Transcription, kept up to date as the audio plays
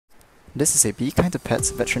This is a Be Kind to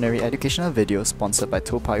Pets veterinary educational video sponsored by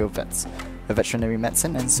Toa Payoh Vets, where veterinary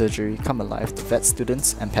medicine and surgery come alive to vet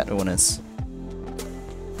students and pet owners.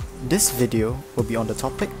 This video will be on the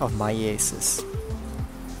topic of myiasis.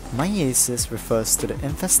 Myiasis refers to the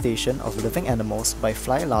infestation of living animals by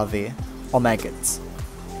fly larvae or maggots.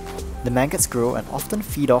 The maggots grow and often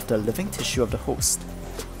feed off the living tissue of the host.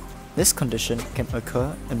 This condition can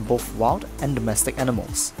occur in both wild and domestic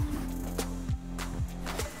animals.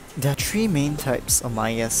 There are three main types of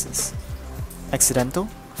myiasis: accidental,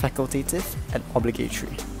 facultative, and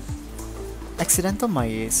obligatory. Accidental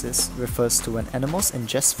myiasis refers to when animals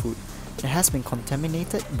ingest food that has been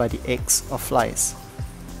contaminated by the eggs of flies.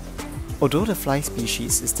 Although the fly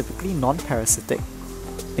species is typically non-parasitic,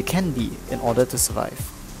 it can be in order to survive.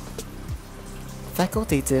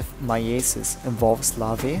 Facultative myiasis involves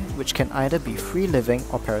larvae which can either be free-living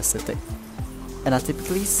or parasitic, and are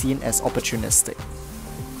typically seen as opportunistic.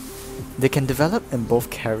 They can develop in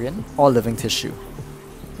both carrion or living tissue.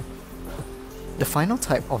 The final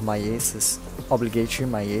type of myiasis, obligatory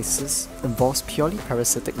myiasis, involves purely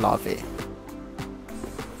parasitic larvae.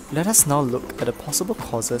 Let us now look at the possible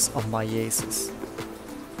causes of myiasis.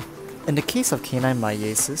 In the case of canine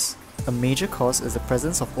myiasis, a major cause is the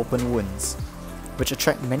presence of open wounds, which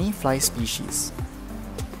attract many fly species.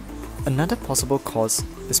 Another possible cause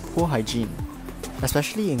is poor hygiene,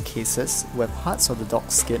 especially in cases where parts of the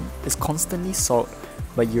dog's skin is constantly soiled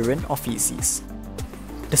by urine or feces.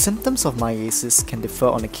 The symptoms of myiasis can differ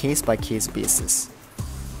on a case-by-case basis.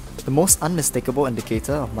 The most unmistakable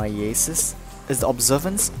indicator of myiasis is the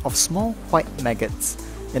observance of small white maggots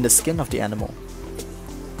in the skin of the animal.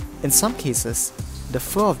 In some cases, the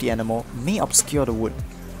fur of the animal may obscure the wound,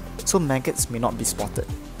 so maggots may not be spotted.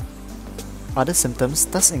 Other symptoms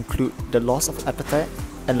thus include the loss of appetite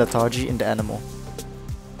and lethargy in the animal.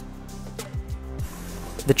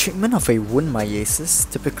 The treatment of a wound myiasis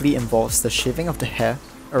typically involves the shaving of the hair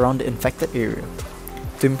around the infected area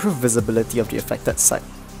to improve visibility of the affected site.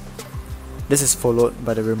 This is followed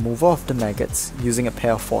by the removal of the maggots using a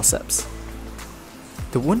pair of forceps.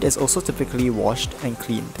 The wound is also typically washed and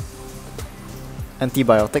cleaned.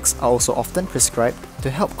 Antibiotics are also often prescribed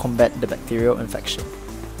to help combat the bacterial infection.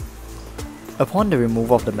 Upon the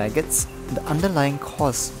removal of the maggots, the underlying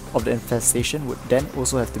cause of the infestation would then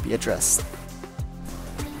also have to be addressed.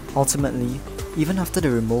 Ultimately, even after the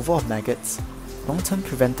removal of maggots, long-term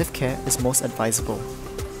preventive care is most advisable.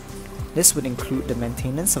 This would include the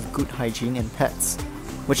maintenance of good hygiene in pets,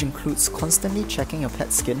 which includes constantly checking your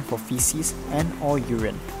pet's skin for feces and/or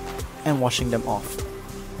urine, and washing them off.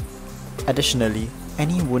 Additionally,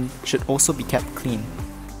 any wound should also be kept clean.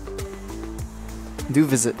 Do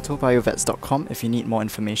visit toapayohvets.com if you need more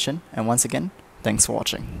information, and once again, thanks for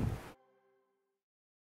watching.